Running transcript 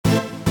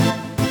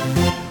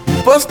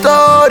Post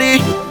story.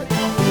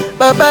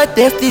 Baba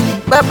destiny,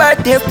 Baba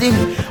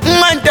destiny.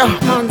 Manta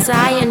On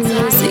Zion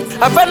Music.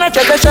 hapana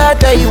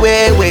chakashata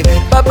iwewe.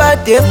 Baba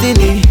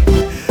destiny.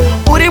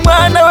 Uri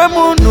mwana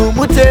wemunhu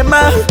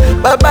mutema.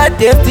 Baba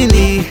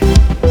destiny.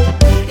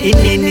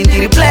 Inini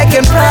ndiri black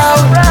and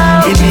proud.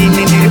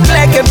 Inini ndiri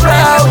black and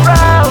proud.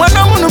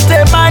 Mwana munhu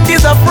mutema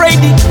ndi's afraid.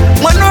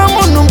 Mwana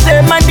munhu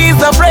mutema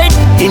ndi's afraid.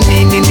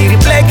 Inini ndiri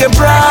black and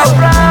proud.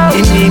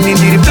 Inini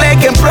ndiri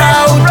black and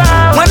proud.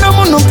 Mwana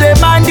munhu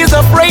mutema ndi's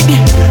afraid.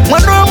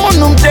 Mwana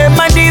munhu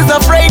mutema ndi's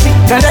afraid.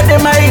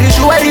 Kandadema iri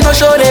shuwa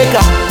rinoshoreka.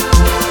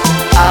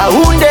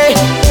 Aunde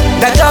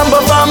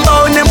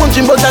ndakambofamba une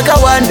munzvimbo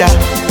dzakawanda.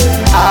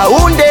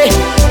 Aunde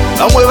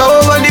vamwe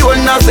vavo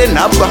vandiona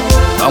senhapwa,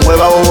 vamwe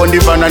vavo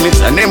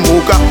vondifananidza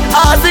nemhuka,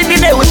 asi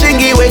ndine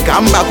usvingi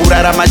hwegamba,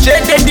 kurarama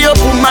chete ndiyo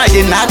pfuma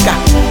yenhaka.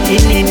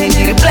 Inini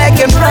ndiri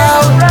black and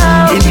proud.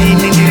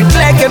 Inini ndiri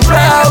black and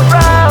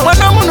proud.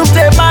 Mwana munhu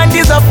mutema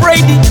ndi's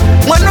afraid.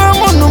 Mwana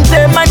munhu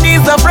mutema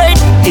ndi's afraid.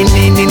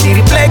 Inini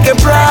ndiri black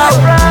and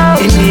proud.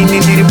 Inini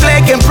ndiri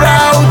black and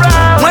proud.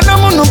 Mwana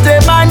munhu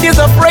mutema ndi's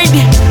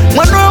afraid.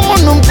 Mwana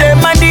munhu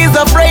mutema ndi's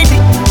afraid.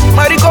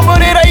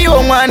 Marikomborera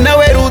iwo mwana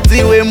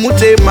werudzi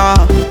wemutema.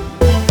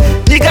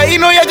 Nyika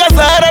ino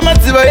yakazara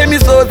madziva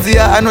emisodzi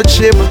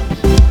anochema.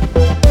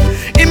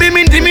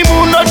 Imimi ndimi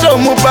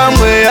munotomupa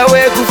mweya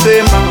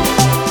wekufema.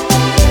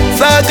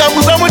 Saka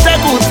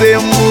musamutakudze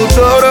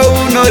mutoro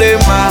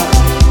unorema.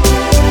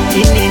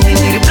 Inini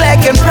ndiri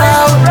black and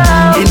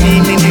proud. Inini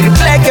ndiri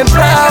black and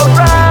proud.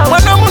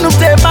 Mwana munhu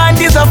mutema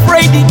ndi's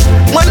afraid.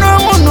 Mwana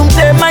munhu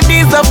mutema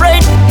ndi's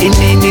afraid.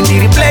 Inini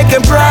ndiri black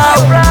and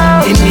proud.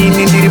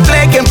 Inini ndiri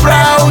black and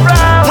proud.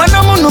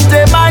 Mwana munhu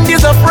mutema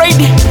ndi's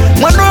afraid.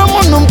 Mwana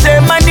munhu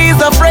mutema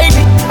ndi's afraid.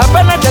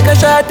 Hapana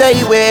chakashata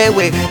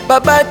iwewe.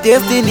 Baba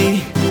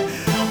destiny.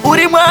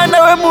 Uri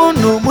mwana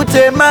wemunhu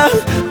mutema.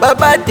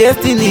 Baba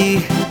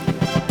destiny.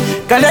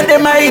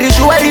 Kandadema iri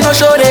shuwa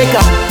rinoshoreka.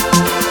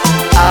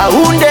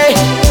 Aunde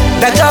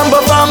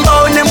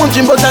ndakambofamba une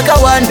munzvimbo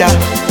dzakawanda.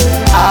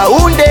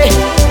 Aunde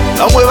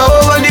vamwe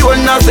vavo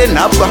vandiona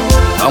senhapwa,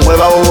 vamwe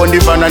vavo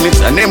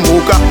vondifananidza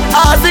nemhuka,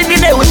 asi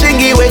ndine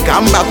usvingi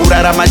hwegamba,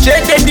 kurarama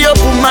chete ndiyo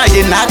pfuma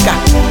yenhaka.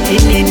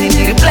 Inini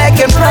ndiri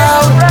black and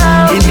proud.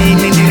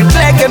 Inini ndiri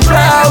black and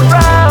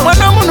proud.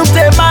 Mwana munhu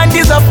mutema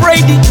ndi's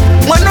afraid.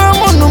 Mwana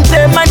munhu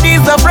mutema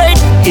ndi's afraid.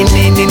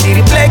 Inini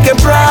ndiri black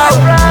and proud.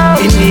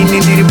 Inini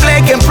ndiri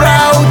black and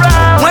proud.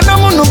 Mwana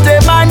munhu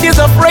mutema ndi's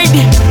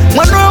afraid.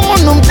 Mwana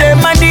munhu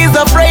mutema ndi's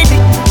afraid.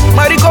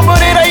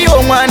 Marikomborera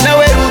iwo mwana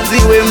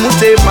werudzi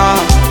wemutema.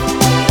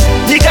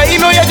 Nyika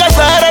ino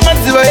yakazara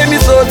madziva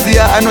emisodzi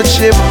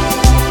anochema.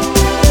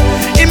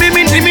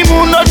 Imimi ndimi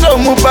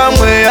munotomupa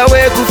mweya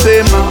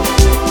wekufema.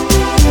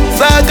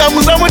 Saka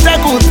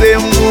musamutakudze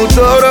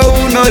mutoro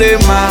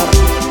unorema.